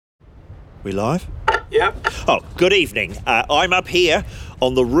We live? Yep. Oh, good evening. I'm up here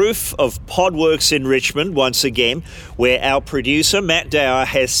on the roof of Podworks in Richmond once again, where our producer, Matt Dower,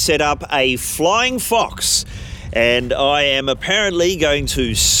 has set up a flying fox. And I am apparently going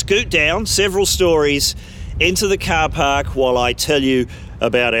to scoot down several stories into the car park while I tell you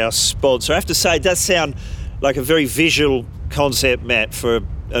about our sponsor. I have to say, it does sound like a very visual concept, Matt, for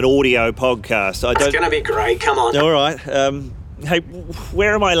an audio podcast. It's going to be great. Come on. All right. Hey,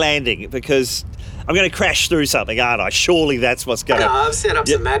 where am I landing? Because I'm going to crash through something, aren't I? Surely that's what's going to... No, I've set up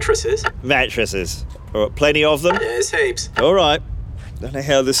some mattresses. Mattresses. All right, plenty of them? Yeah, there's heaps. All right. Don't know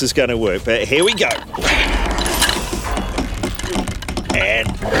how this is going to work, but here we go. And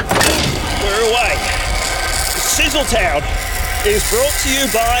we're away. Sizzletown is brought to you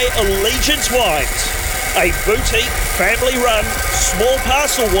by Allegiance Wines, a boutique, family-run, small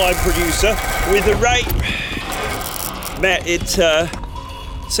parcel wine producer with a rate... Matt, it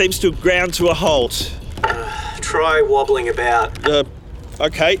seems to have ground to a halt. Try wobbling about.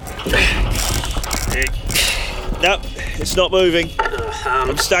 Okay. No, it's not moving.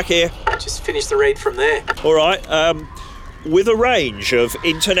 I'm stuck here. Just finish the read from there. All right. With a range of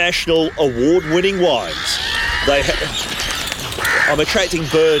international award-winning wines, I'm attracting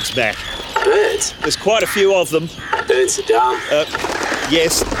birds, Matt. Birds? There's quite a few of them. Birds are dumb.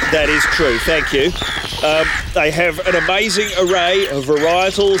 Yes, that is true. Thank you. They have an amazing array of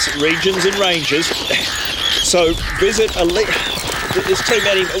varietals, regions and ranges. So visit There's too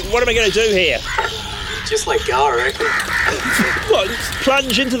many. What am I going to do here? Just let go, I reckon. What?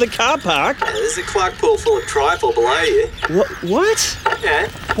 Plunge into the car park? Yeah, there's a Clark pool full of trifle below you. What? Yeah.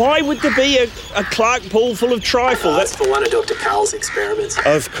 Why would there be a Clark pool full of trifle? That's for one of Dr. Carl's experiments.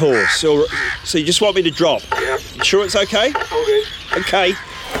 Of course. So you just want me to drop? Yep. You sure it's okay? All good. Okay.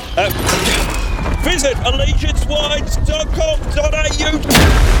 Visit allegiancewines.com.au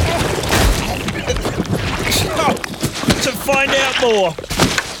to find out more.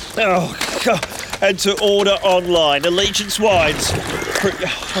 Oh, God. And to order online. Allegiance Wines.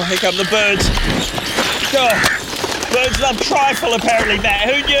 Oh, here come the birds. Oh, birds love trifle, apparently, Matt.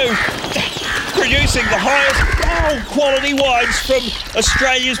 Who knew? Producing the highest quality wines from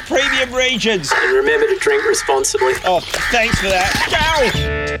Australia's premium regions. And remember to drink responsibly. Oh, thanks for that. Go!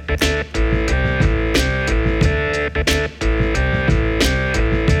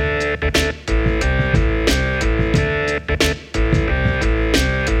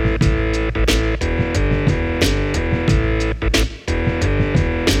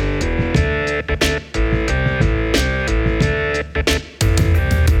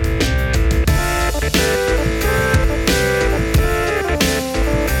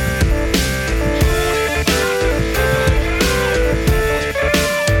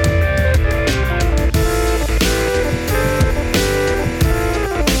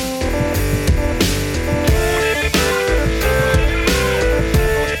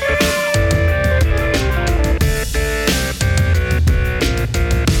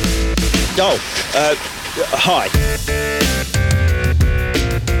 Hi.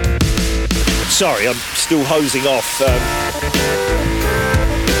 Sorry, I'm still hosing off.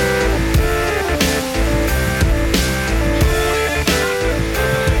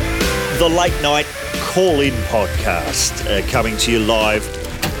 The Late Night Call-In Podcast, coming to you live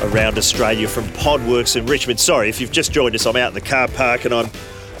around Australia from Podworks in Richmond. Sorry, if you've just joined us, I'm out in the car park and I'm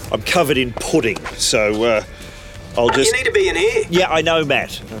covered in pudding, so I'll just... You need to be in here. Yeah, I know,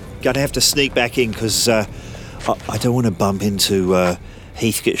 Matt. I'm going to have to sneak back in because I don't want to bump into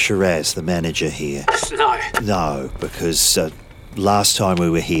Heathcote Shiraz, the manager here. No. No, because last time we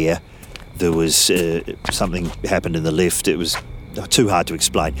were here, there was something happened in the lift. It was too hard to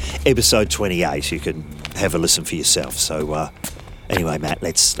explain. Episode 28, you can have a listen for yourself. So anyway, Matt,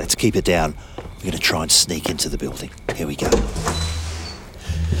 let's keep it down. We're going to try and sneak into the building. Here we go.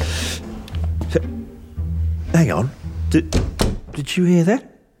 Hang on. Did you hear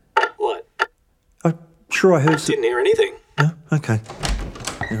that? What? I'm sure I heard some... Didn't hear anything. No? Okay.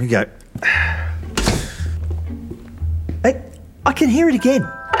 Here we go. Hey, I can hear it again.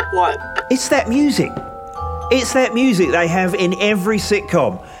 What? It's that music. It's that music they have in every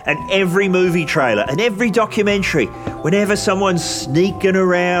sitcom and every movie trailer and every documentary. Whenever someone's sneaking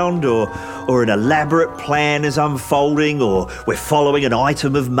around or an elaborate plan is unfolding or we're following an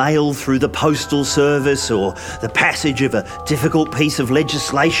item of mail through the postal service or the passage of a difficult piece of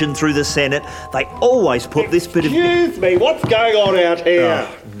legislation through the Senate, they always put this bit of... Excuse me, what's going on out here?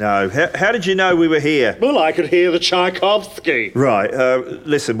 Oh, no. How did you know we were here? Well, I could hear the Tchaikovsky. Right.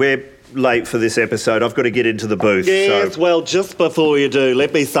 Listen, we're late for this episode. I've got to get into the booth. Yes, So. well, just before you do,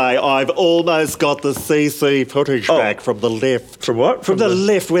 let me say I've almost got the CC footage back from the lift. From what? From the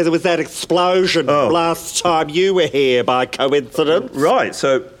lift where there was that explosion last time you were here by coincidence. Right,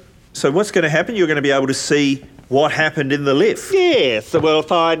 so what's going to happen? You're going to be able to see what happened in the lift. Yes, so we'll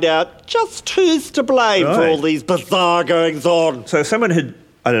find out just who's to blame for Right. all these bizarre goings-on. So if someone had,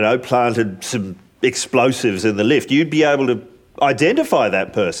 I don't know, planted some explosives in the lift, you'd be able to identify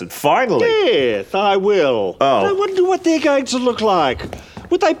that person, finally. Yes, I will. Oh. I wonder what they're going to look like.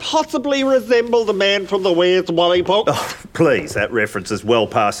 Would they possibly resemble the man from the Where's Wally book? Oh, please, that reference is well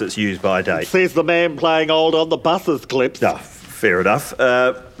past its use-by date. Says the man playing old on the buses clips. Oh, fair enough.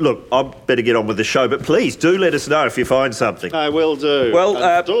 Look, I'd better get on with the show, but please do let us know if you find something. I will do. Well,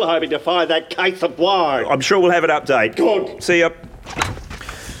 I'm still hoping to find that case of wine. I'm sure we'll have an update. Good. See ya.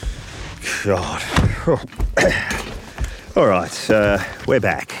 God. All right, we're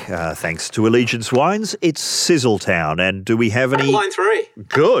back. Thanks to Allegiance Wines, it's Sizzletown. And do we have any... Line 3.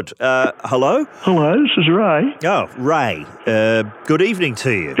 Good. Hello? Hello, this is Ray. Oh, Ray. Good evening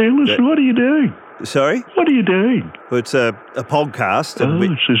to you. Hey, listen, what are you doing? Sorry? What are you doing? Well, it's a podcast. And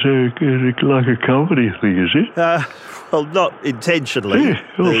This is like a comedy thing, is it? well, not intentionally. Yeah,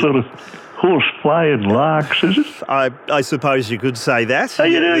 all sort of horseplay and larks, is it? I suppose you could say that. Are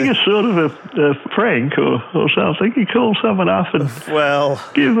you doing a sort of a prank or something? You call someone up and Well,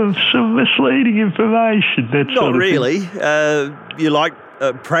 give them some misleading information, that not sort of really. You like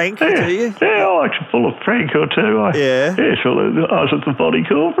a prank, thing. do you? Yeah, I like to pull a prank or two. Yeah. Yes, well, I was at the body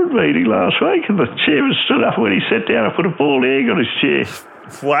corporate meeting last week and the chairman stood up when he sat down and put a boiled egg on his chair.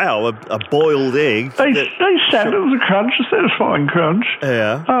 Wow, a boiled egg. They sat, it was a crunch, a satisfying crunch.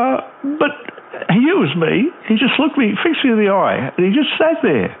 Yeah. But he was me. He just looked me, fixed me in the eye, and he just sat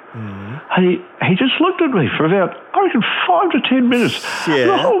there. And he just looked at me for about, I reckon, 5 to 10 minutes.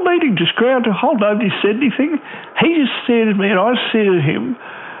 Yeah. The whole meeting just ground to a halt. Nobody said anything. He just stared at me, and I stared at him.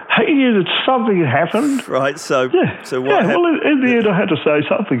 He knew that something had happened. Right, so Yeah. so what happened? Well, in the end, I had to say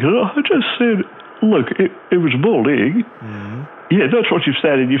something. I just said, look, it was a boiled egg. Yeah, that's what you've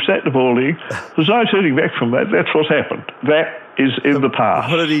sat in. You've sat in a boiled egg. There's no turning back from that. That's what's happened. That is in the past.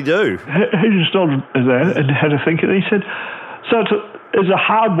 What did he do? He just nodded at that and had a think, and he said, so it's a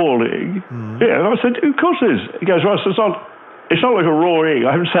hard-boiled egg? Yeah, and I said, of course it is. He goes, right, so it's not like a raw egg.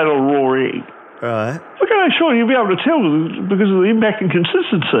 I haven't sat on a raw egg. Right. Okay, sure, you'll be able to tell because of the impact and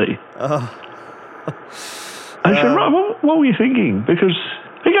consistency. I said, right, what were you thinking? Because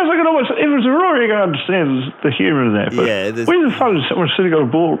he goes, I can almost, if it was a raw egg, I understand the humour in that. But Yeah, there's- where's the fun in someone sitting on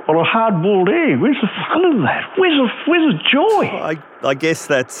a hard-boiled egg? Where's the fun in that? Where's the joy? I guess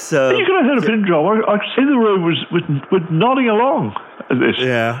that's... You could have had a pin drop. I could see the room was nodding along at this.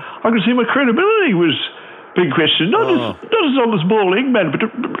 Yeah. I could see my credibility was being questioned. Not just on this boiled egg matter, but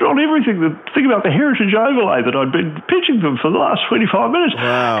on everything. Think about the heritage overlay that I'd been pitching them for the last 25 minutes.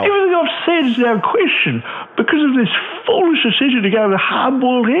 Wow. Everything I've said is now questioned because of this foolish decision to go with a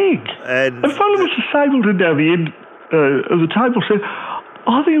hard-boiled egg. And finally, Mr. Stapleton down the end of the table said,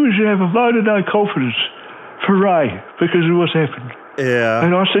 I think we should have a vote of no confidence for Ray because of what's happened. Yeah.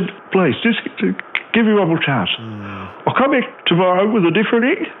 And I said, please, just give me one more chance. I'll come back tomorrow with a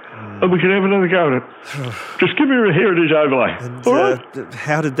different egg and we can have another go at it. Just give me a heritage overlay. And, all right?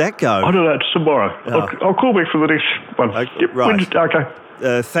 how did that go? I don't know, it's tomorrow. I'll call back for the next one. Okay, Yep, right. Wednesday,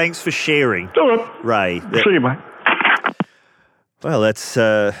 okay. Thanks for sharing, All right. Ray. See you, mate. Well, that's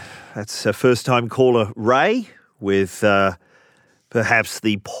a first-time caller, Ray, with perhaps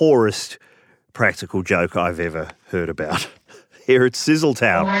the poorest practical joke I've ever heard about. Here at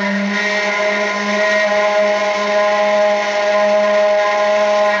Sizzletown.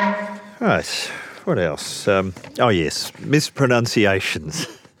 Right, what else? Oh yes, mispronunciations.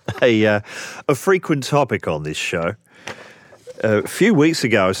 A frequent topic on this show. A few weeks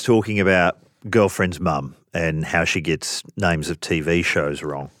ago I was talking about girlfriend's mum and how she gets names of TV shows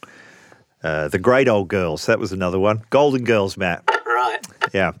wrong. The Great Old Girls, that was another one. Golden Girls, Matt. Right.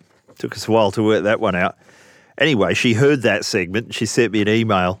 Yeah, took us a while to work that one out. Anyway, she heard that segment. She sent me an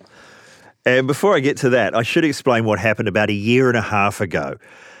email. And before I get to that, I should explain what happened about a year and a half ago.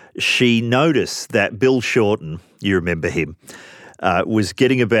 She noticed that Bill Shorten, you remember him, was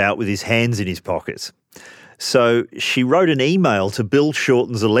getting about with his hands in his pockets. So she wrote an email to Bill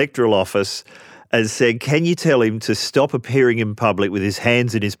Shorten's electoral office and said, can you tell him to stop appearing in public with his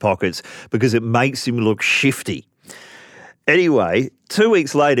hands in his pockets because it makes him look shifty. Anyway, 2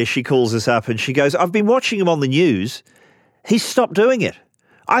 weeks later, she calls us up and she goes, I've been watching him on the news. He's stopped doing it.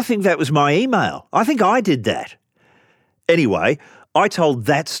 I think that was my email. I think I did that. Anyway, I told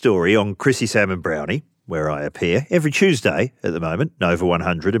that story on Chrissy Salmon Brownie where I appear every Tuesday at the moment, Nova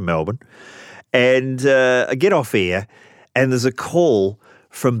 100 in Melbourne. And I get off air and there's a call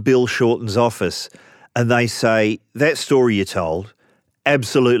from Bill Shorten's office and they say, that story you told,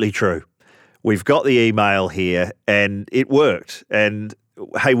 absolutely true. We've got the email here and it worked. And,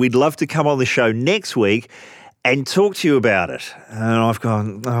 hey, we'd love to come on the show next week and talk to you about it. And I've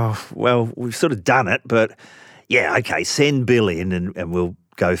gone, oh, well, we've sort of done it, but yeah, okay, send Bill in and we'll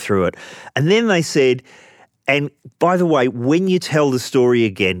go through it. And then they said, and by the way, when you tell the story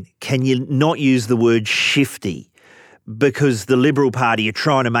again, can you not use the word shifty? Because the Liberal Party are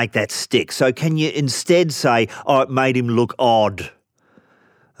trying to make that stick. So can you instead say, oh, it made him look odd?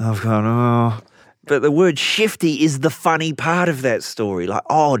 I've gone, oh. But the word shifty is the funny part of that story. Like,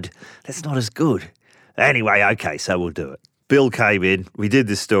 odd, that's not as good. Anyway, okay, so we'll do it. Bill came in, we did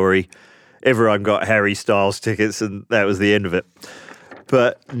this story, everyone got Harry Styles tickets and that was the end of it.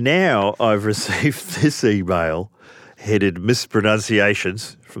 But now I've received this email headed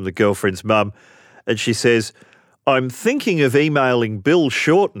mispronunciations from the girlfriend's mum, and she says, I'm thinking of emailing Bill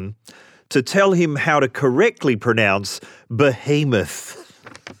Shorten to tell him how to correctly pronounce behemoth.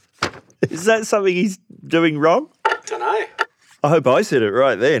 Is that something he's doing wrong? Dunno. I hope I said it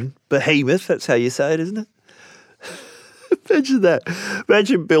right then. Behemoth, that's how you say it, isn't it? Imagine that.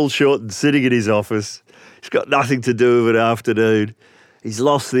 Imagine Bill Shorten sitting in his office. He's got nothing to do with an afternoon. He's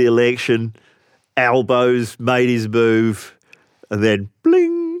lost the election. Albo's made his move. And then,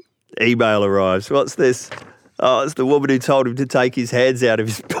 bling, email arrives. What's this? Oh, it's the woman who told him to take his hands out of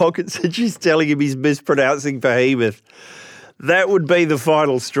his pockets and she's telling him he's mispronouncing behemoth. That would be the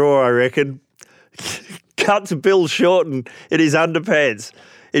final straw, I reckon. Cut to Bill Shorten in his underpants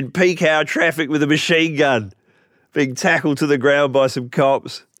in peak hour traffic with a machine gun, being tackled to the ground by some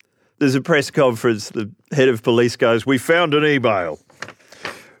cops. There's a press conference. The head of police goes, we found an email.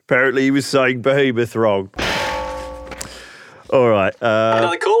 Apparently he was saying behemoth wrong. All right.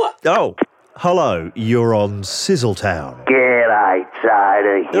 Another caller. Oh, hello. You're on Sizzletown. G'day,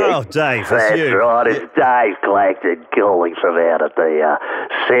 Tony. Oh, Dave, That's it's you. right, it's Dave Clacton calling from out at the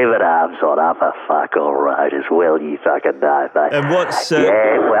Seven Arms on Upper Fuckle Road as well, you fucking know, mate. And what's...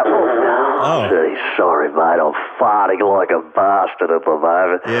 Yeah, well, Oh. Gee, sorry, mate, I'm farting like a bastard at the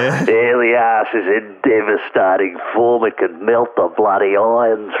moment. Yeah? The arse is in devastating form. It could melt the bloody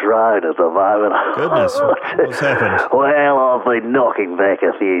Iron Throne at the moment. Goodness, what's happened? Well, I've been knocking back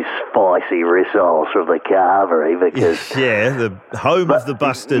a few spicy rissoles from the carvery because... Yeah, the home of the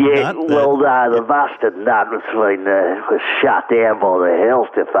busted Yeah, nut. well, no, the busted nut was shut down by the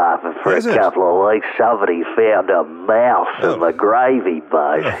health department for Is a it? couple of weeks. Somebody found a mouse in the gravy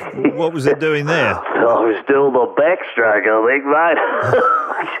boat. What was it doing there? I was doing the backstroke, I think, mate.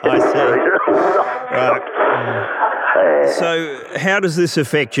 I see. So how does this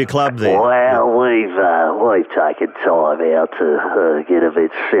affect your club then? Well, we've taken time out to get a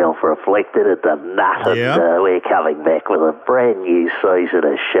bit self-reflected at the nut, Yeah. and we're coming back with a brand new season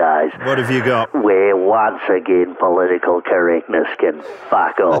of shows. What have you got? Where once again political correctness can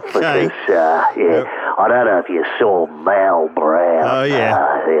fuck off Okay. because, Yep. I don't know if you saw Mal Brown, Oh,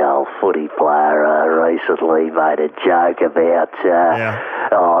 yeah. the old footy player, recently made a joke about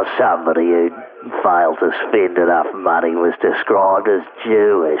somebody who failed to spend enough money was described as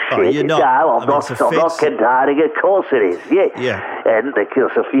Jewish. Oh, you're not- No, I I'm mean, not. it's I'm not offensive. condoning it. Of course it is. Yeah. Yeah. And because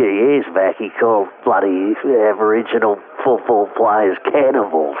a few years back he called bloody Aboriginal football players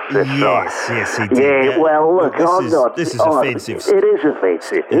cannibals. That's Yes, right. yes, he did. Yeah, well, look, Well, I'm not... This is I'm- offensive. It is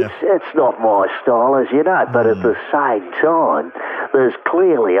offensive. Yeah. It's not my style, as you know, but at the same time, there's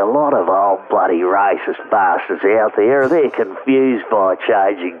clearly a lot of old bloody racist bastards out there, and they're confused by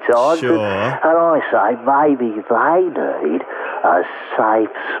changing times. Sure. And I say maybe they need a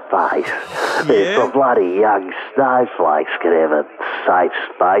safe space. If Yeah. the bloody young snowflakes can have a safe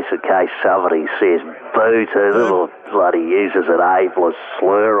space in case somebody says boo to them or bloody uses an ableist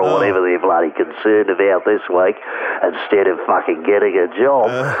slur or whatever they're bloody concerned about this week instead of fucking getting a job.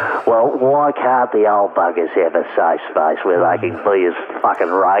 Well, why can't the old buggers have a safe space where they can be as fucking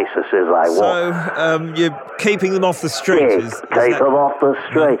racist as they want? So you're keeping them off the streets? Yeah, is keep that- them off the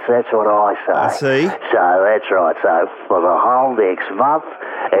streets, that's what I say. I see. So that's right, so for the whole next month,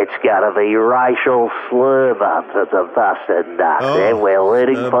 it's going to be racial slur month at the Busted Nut. Oh, And we're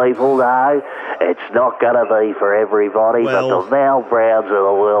letting people know it's not going to be for every everybody, Well- but the Val Browns of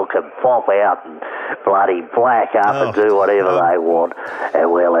the world can pop out and bloody black up and do whatever they want,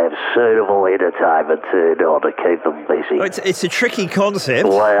 and we'll have suitable entertainment turned on to keep them busy. It's a tricky concept.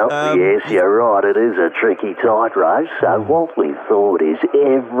 Well, yes, you're right. It is a tricky tightrope. So what we thought is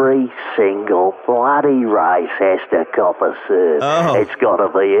every single bloody race has to cop a serve. Oh. It's got to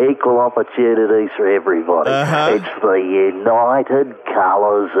be equal opportunities for everybody. Uh-huh. It's the united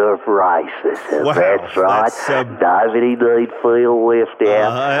colours of racism. Wow, That's right. that's, Nobody need feel left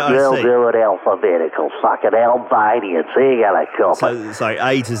out. I They'll see. do it alphabetical. Fucking Albanians, they're going to cop it. So it's like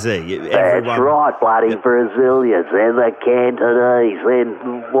A to Z. That's Everyone- right, bloody Brazilians, then the Cantonese,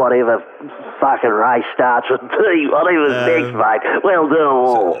 then whatever fucking race starts with T, whatever's next, mate. We'll do them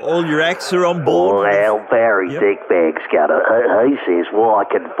all. All your acts are on board. Well, Barry Yep. Dickbag's he says, why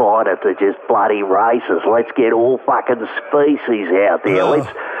confine it to just bloody races? Let's get all fucking species out there. Oh.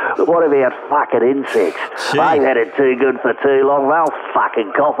 What about fucking insects? Gee. They've had it too good for too long. They'll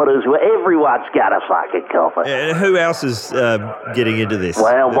fucking cough it as well. Everyone's going to fucking cough it. And who else is getting into this?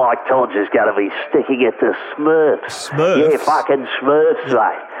 Well, Mike Todd's is going to be sticking it to Smurfs. Smurfs? Yeah, fucking Smurfs,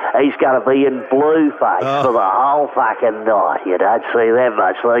 mate. He's going to be in blueface Oh. for the whole fucking night. You don't see that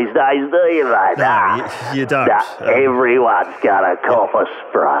much these days, do you, mate? No, you don't. Nah, everyone's going to cough a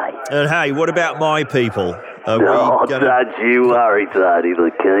spray. And hey, what about my people? Are we Oh, gonna... don't you worry, Tony. The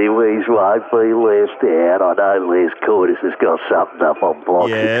Kiwis won't be left out. I know Les Cordes has got something up on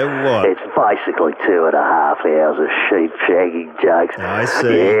Blocky. Yeah, what? It's basically 2.5 hours of sheep shagging jokes. I see.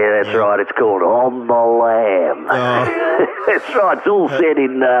 Yeah, that's Yeah. right. It's called On the Lamb. Oh. That's right. It's all set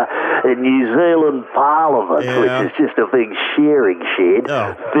in New Zealand Parliament, Yeah. which is just a big shearing shed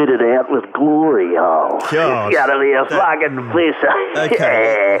Oh. fitted out with glory holes. God. It's going to be a That- fucking piss.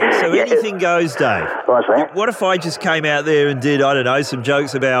 Okay. Yeah. So Yeah. anything goes, Dave. What's that? What if I just came out there and did, I don't know, some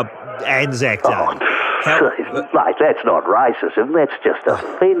jokes about Anzac Day? Oh, How- mate, that's not racism. That's just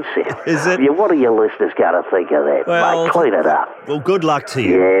offensive. Is it? Yeah, what are your listeners going to think of that, Well, mate? Clean it up. Well, good luck to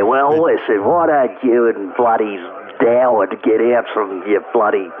you. Yeah, well, listen, why don't you and bloody Doward get out from your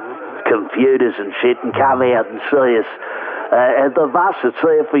bloody computers and shit and come out and see us at the bus and see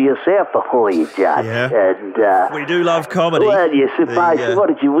it for yourself before you judge. Yeah. And, We do love comedy. well, you're supposed The, what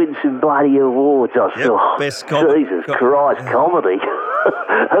did you win some bloody awards? I Yep, thought, best comedy. Jesus Christ, comedy.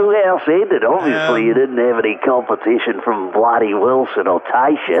 Who else ended? Obviously, you didn't have any competition from bloody Wilson or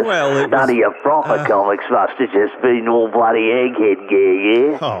Tatius. Well, it None was- of your proper comics must have just been all bloody egghead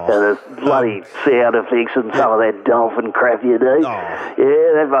gear, yeah? Oh. And the bloody sound effects and some of that dolphin crap you do. Oh.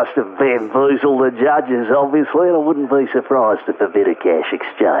 Yeah, that must have bamboozled the judges, obviously, and I wouldn't be surprised if a bit of cash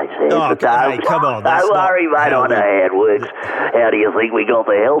exchange there. Oh, But hey, come on, that's Don't not worry, mate, how I know we- how it works. How do you think we got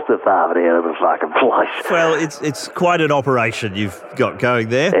the health department out of the fucking place? Well, it's quite an operation you've got going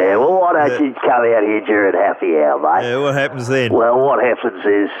there. Yeah, well, why don't you come out here during happy hour, mate? Yeah, what happens then? Well, what happens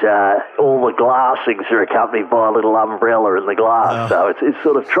is all the glassings are accompanied by a little umbrella in the glass, so it's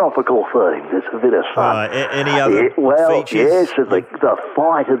sort of tropical themed. It's a bit of fun. Right, any other Yeah, well, features? yes, and the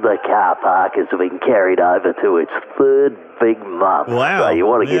fight in the car park has been carried over to its third big month. Wow, So you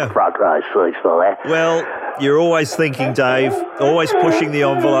want to yeah. get front row seats for that. Well, you're always thinking, Dave, always pushing the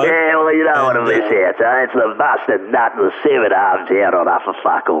envelope. Yeah, well, you don't want to And, miss out, so it's the busted nut and the 7 arms out on Upper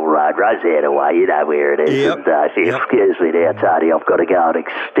Fuckle Road. Roseanne way, you know where it is. Yep, And, if you yep. excuse me now, Tony, I've got to go and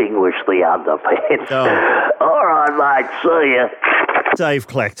extinguish the underpants. Oh. All right, mate, see ya. Dave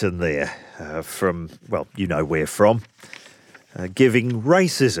Clacton there from, well, you know where from, giving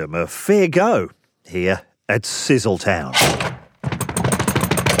racism a fair go here at Sizzletown.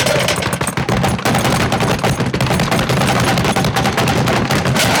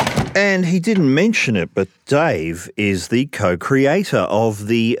 And he didn't mention it, but Dave is the co-creator of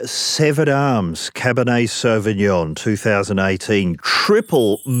the Severed Arms Cabernet Sauvignon 2018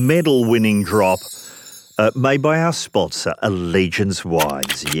 triple medal-winning drop made by our sponsor, Allegiance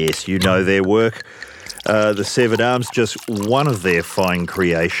Wines. Yes, you know their work. The Severed Arms, just one of their fine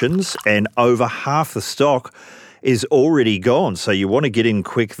creations, and over half the stock is already gone. So you want to get in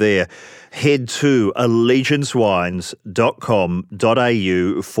quick there. Head to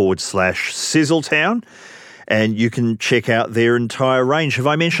allegiancewines.com.au/Sizzletown and you can check out their entire range. Have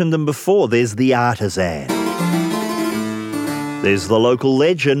I mentioned them before? There's the Artisan. There's the Local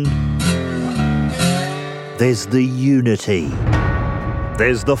Legend. There's the Unity.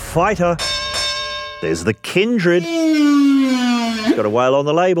 There's the Fighter. There's the Kindred. It's got a whale on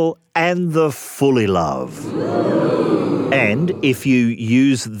the label. And the Fully Love. And if you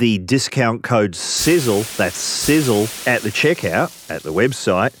use the discount code SIZZLE, that's SIZZLE, at the checkout, at the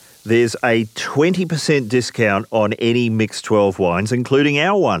website, there's a 20% discount on any Mix 12 wines, including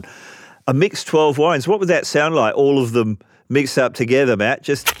our one. A mixed 12 wines. What would that sound like? All of them mixed up together, Matt?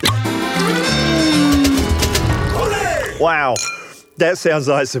 Just... Wow. That sounds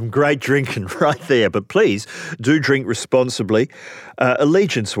like some great drinking right there. But please do drink responsibly.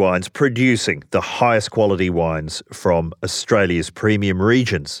 Allegiance Wines, producing the highest quality wines from Australia's premium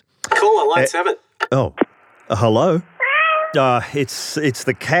regions. Caller, line 7. Oh, hello? It's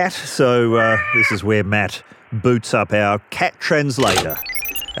the cat. So this is where Matt boots up our cat translator.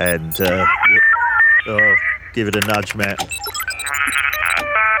 And, give it a nudge, Matt.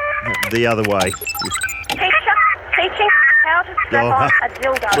 The other way. Teaching how to strap on a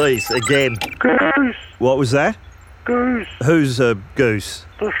dildo. Please, again. Goose, What was that? goose, Who's a goose?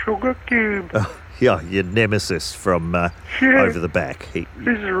 the sugar cube. Yeah, your nemesis from over the back. This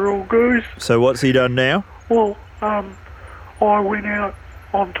is a real goose. So what's he done now? Well, I went out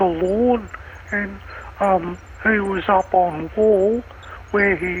onto lawn and he was up on wall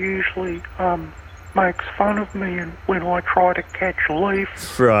where he usually makes fun of me and when I try to catch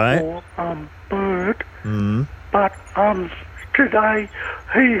leaf Right. or bird. But today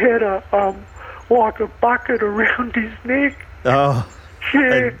he had a like a bucket around his neck. Oh,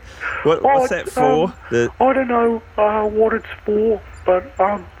 Yeah. and what's that for? I don't know what it's for, but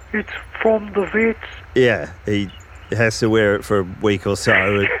it's from the vets. Yeah, he has to wear it for a week or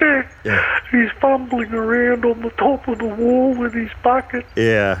so. Yeah. He's fumbling around on the top of the wall with his bucket.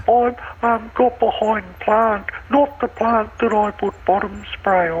 Yeah. I've got behind plant, not the plant that I put bottom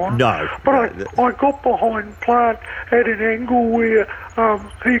spray on. No. But I got behind plant at an angle where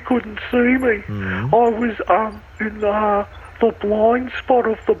he couldn't see me. I was in the blind spot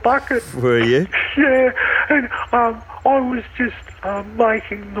of the bucket. Were you? Yeah, and I was just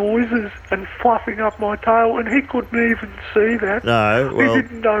making noises and fluffing up my tail, and he couldn't even see that. No, well... He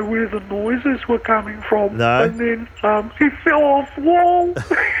didn't know where the noises were coming from. No. And then he fell off the wall.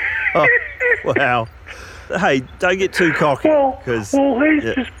 Oh, wow. Hey, don't get too cocky. Well, Cause, he's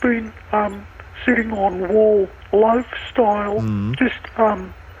just been sitting on wall, loaf style, just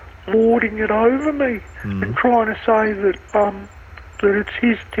lording it over me and trying to say that it's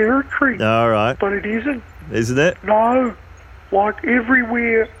his territory. All right. But it isn't. Isn't it? No. Like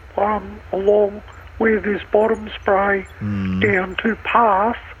everywhere along where there's bottom spray down to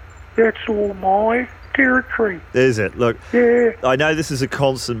path, that's all my territory. Is it? Look, Yeah. I know this is a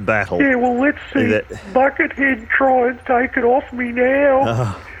constant battle. Yeah, well, let's see. That- Buckethead try and take it off me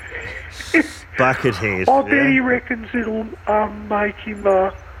now. Buckethead. I bet yeah. he reckons it'll make him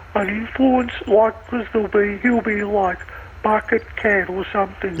an influence, like, because he'll be like Bucket Cat or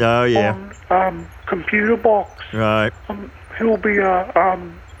something Oh, yeah. on computer box. Right. He'll be a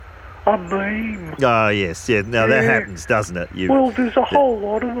meme. Oh, yes. Yeah. Now, that Yeah. happens, doesn't it? Well, there's a whole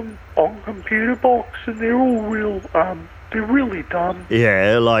lot of them on computer box, and they're all real. They're really dumb.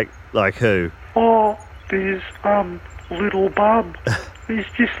 Yeah, like who? Oh, there's Little Bub. He's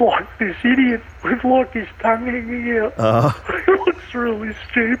just like this idiot with like his tongue hanging out. He looks really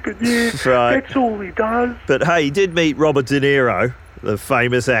stupid. Yeah, Right. that's all he does. But hey, you did meet Robert De Niro, the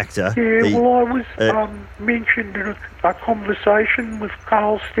famous actor. Yeah, He- well, I was mentioned in a conversation with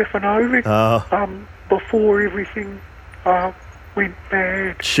Carl Stefanovic before everything went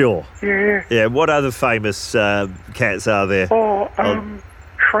bad. Sure. Yeah. Yeah, what other famous cats are there? Oh,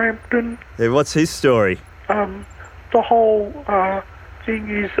 Trampton. Yeah, what's his story? The whole thing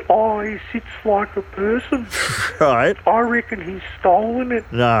is, he sits like a person. Right. I reckon he's stolen it.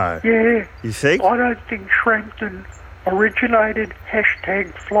 No. Yeah. You think? I don't think Trampton originated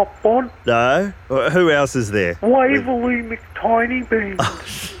 #FlopBon. No. Well, who else is there? Waverley McTinybeans.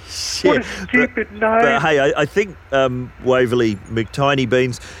 What a Shit. stupid name. But hey, I think Waverley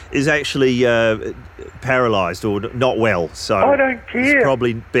McTinybeans is actually paralysed or not well, so I don't care. it's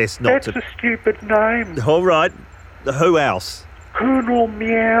probably best not That's to. a stupid name. All right. Who else? Colonel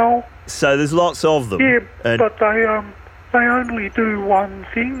Meow. So there's lots of them. Yeah, And, but they only do one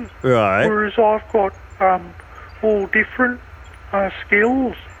thing. right. Whereas I've got all different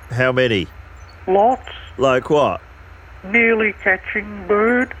skills. How many? Lots. Like what? Nearly catching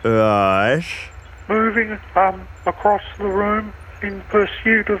bird. Right. Moving across the room in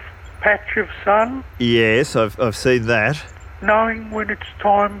pursuit of patch of sun. Yes, I've seen that. Knowing when it's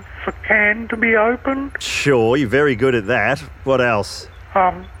time for can to be opened. Sure, you're very good at that. What else?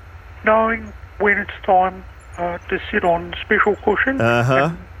 Knowing when it's time to sit on special cushion. Uh-huh.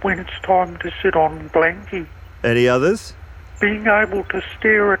 And when it's time to sit on blankie. Any others? Being able to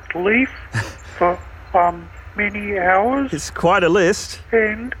stare at leaf for many hours. It's quite a list.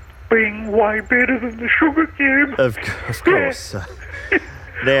 And being way better than the sugar cube. Of course.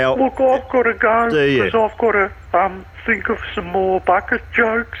 Now, Look, I've got to go Do you? because I've got to think of some more bucket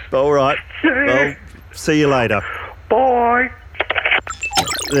jokes. all right. Yeah. Well, see you later. Bye.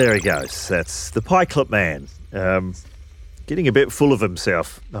 There he goes. That's the Pie Clip Man. Getting a bit full of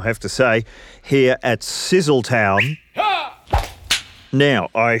himself, I have to say, here at Sizzletown. Now,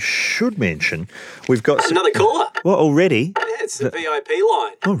 I should mention, we've got some... Another caller. What, already? Yeah, it's the VIP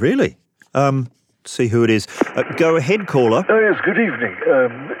line. Oh, really? See who it is. Go ahead, caller. Oh, yes, good evening.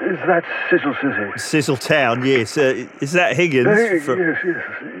 Is that Sizzle Sizzy? Sizzletown, yes. Is that Higgins?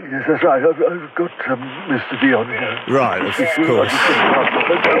 Yes, that's right. I've got Mr. Dion here. Right, of course.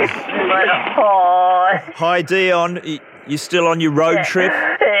 Hi. Hi, Dion. You still on your road trip?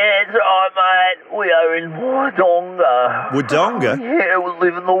 Yeah, it's right, mate. We are in Wodonga. Wodonga? Yeah, we're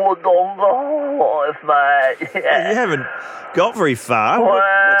living the Wodonga life, mate. You Yeah. haven't got very far.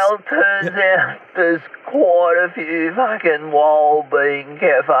 Well, turns out there's quite a few fucking wild bean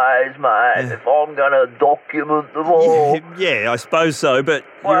cafes, mate. If I'm going to document them all. Yeah, I suppose so, but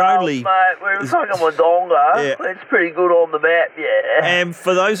Well, you're only... mate, we're in fucking Wodonga. Yeah. It's pretty good on the map, yeah. And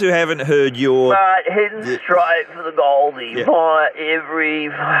for those who haven't heard your... Mate, heading straight for the Goldie Yeah. via every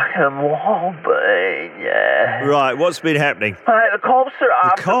fucking wild bean, yeah. Right, what's been happening? Mate, the cops are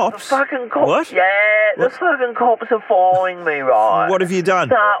after cops? The fucking cops. What? Yeah, the What? fucking cops are following me, right? What have you done?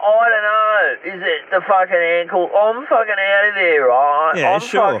 No, I don't know. Is it the fucking ankle? I'm fucking out of there, right? Yeah, I'm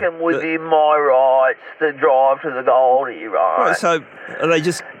sure. fucking within my rights to drive to the Goldie, right? Right, so are they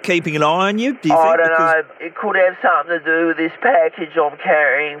just keeping an eye on you, do you think? I don't Because- know. It could have something to do with this package I'm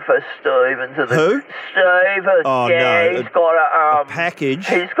carrying for Stephen to the Who? Stephen. Oh, yeah, no. he's got a package?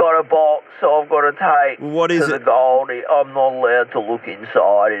 He's got a box I've got to take What is to it? the Goldie. I'm not allowed to look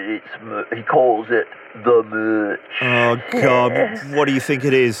inside it. He calls it the merch. Oh, God. Yeah. What do you think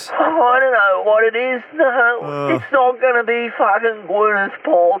it is? I don't know what it is. No, it's not going to be fucking Gwyneth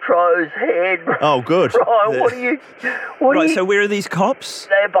Paltrow's head. Oh, good. Right, what do you... Right, so where are these cops?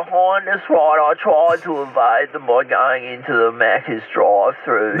 They're behind us, right? I tried to evade them by going into the Macca's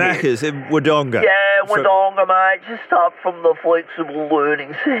drive-through. Macca's in Wodonga. Yeah, So- Wodonga, mate, just up from the Flexible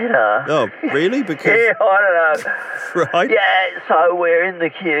Learning Centre. Oh, really? Because... Yeah, I don't know. Right. Yeah, so we're in the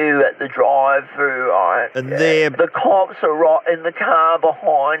queue at the drive-through, right? And Yeah. they're- The cops are right in the car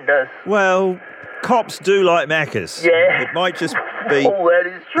behind us. Well, cops do like Macca's. Yeah. It might just be... Oh, that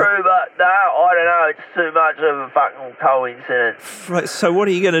is true, but no, I don't know. It's too much of a fucking coincidence. Right, so what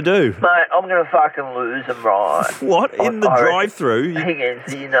are you going to do? Mate, I'm going to fucking lose them, right? What? In the I reckon- drive-through? You-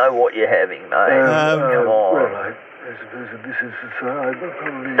 Higgins, you know what you're having, mate. Come on. Well, I suppose this is I'm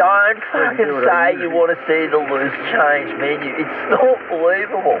probably... Don't fucking say you want to see the loose change menu. It's not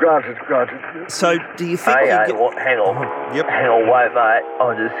believable. Granted. So, do you think Hey, you hey, get... what? Hang on. Yep. Hang on, wait, mate.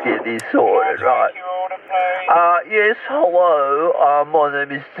 I'll just get this sorted, right? Yes, hello. My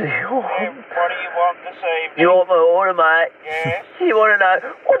name is Dion. What do you want this evening? You want my order, mate? Yes. You want to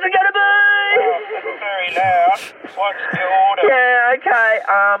know what's it going to be? It's very loud. What's the order? Yeah, okay.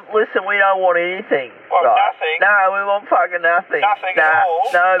 Listen, we don't want anything. What, right? nothing? No, we want fucking nothing. Nothing nah, at all?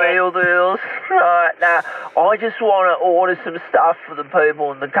 No But- meal deals. Right, nah. I just want to order some stuff for the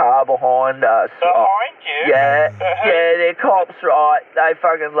people in the car behind us. Behind you? Yeah, they're cops, right? They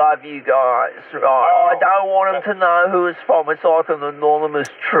fucking love you guys, right? I don't want them to know who it's from. It's like an anonymous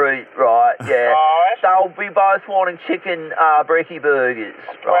treat, right? Yeah. Right. They'll be both wanting chicken brekkie burgers,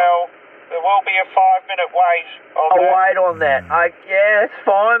 right? Well, there will be a 5-minute wait on I'll that. wait on that. Yeah, it's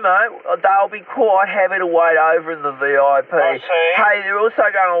fine, mate. They'll be quite happy to wait over in the VIP. I see. Hey, they're also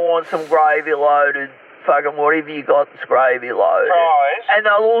going to want some gravy-loaded fucking whatever you got that's gravy-loaded. Fries. And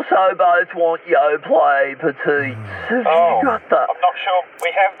they'll also both want Yoplait petites. Have Oh, you got that? I'm not sure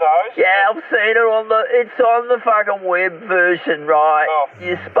we have those. Yeah, I've seen it it's on the fucking web version, right? Oh.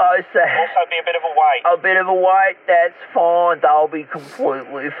 You're supposed to have Also be a bit of a wait. a bit of a wait, that's fine. They'll be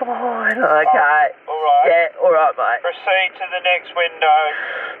completely fine, okay? All right. Yeah, all right, mate. Proceed to the next window.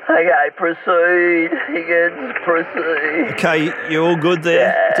 Okay, proceed, Higgins, proceed. Okay, you all good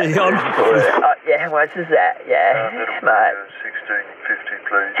there, Dion? Yeah, how much is that? Yeah, mate. 16.50,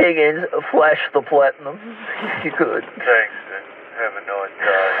 please. Higgins, flash the platinum, if you could. Thanks, and have a nice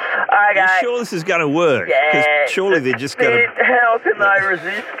day. Are you Okay. sure this is going to work? Because Yeah. surely they're just going to... How can they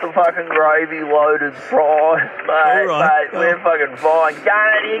resist the fucking gravy-loaded fries, mate? All right. Mate, we're fucking fine. Gun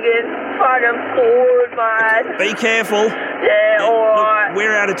it, Higgins. Fucking forward, mate. Be careful. Yeah, all Look, right.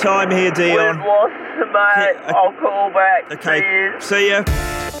 we're out of time here, We've Dion. lost them, mate. Yeah, I'll call back. Okay, Cheers. see ya.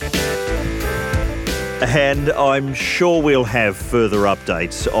 And I'm sure we'll have further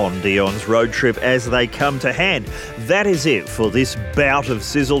updates on Dion's road trip as they come to hand. That is it for this bout of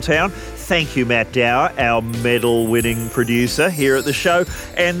Sizzletown. thank you, Matt Dower, our medal-winning producer here at the show.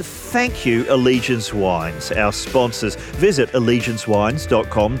 And thank you, Allegiance Wines, our sponsors. Visit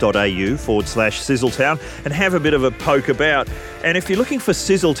allegiancewines.com.au/Sizzletown and have a bit of a poke about. And if you're looking for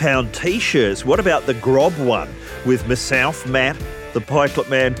Sizzletown T-shirts, what about the Grob one with myself, Matt, the Pikelet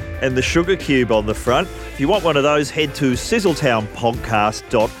Man and the Sugar Cube on the front? If you want one of those, head to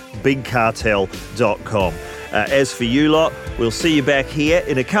sizzletownpodcast.bigcartel.com. As for you lot, we'll see you back here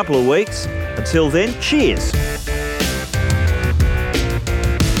in a couple of weeks. Until then, cheers.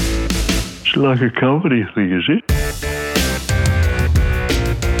 It's like a comedy thing, is it?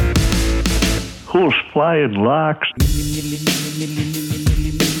 Horseplay and larks.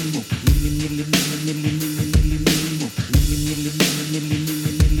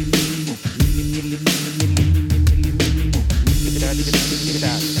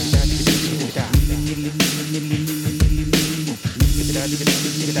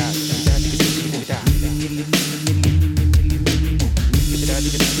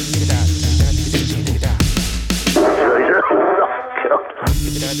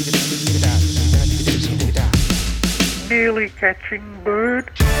 Nearly catching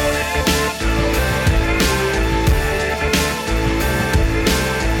bird.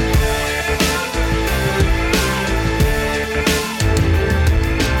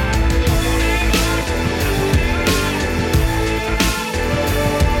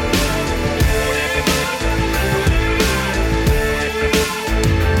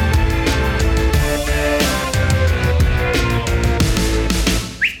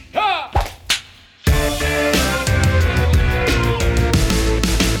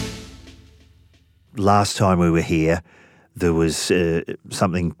 Last time we were here, there was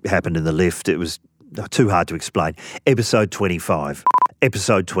something happened in the lift. It was too hard to explain. Episode 25,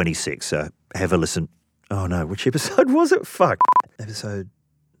 episode 26. So have a listen. Oh no, which episode was it? Fuck. Episode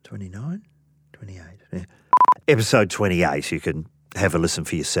 29? 28. Yeah. Episode 28. You can have a listen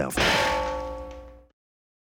for yourself.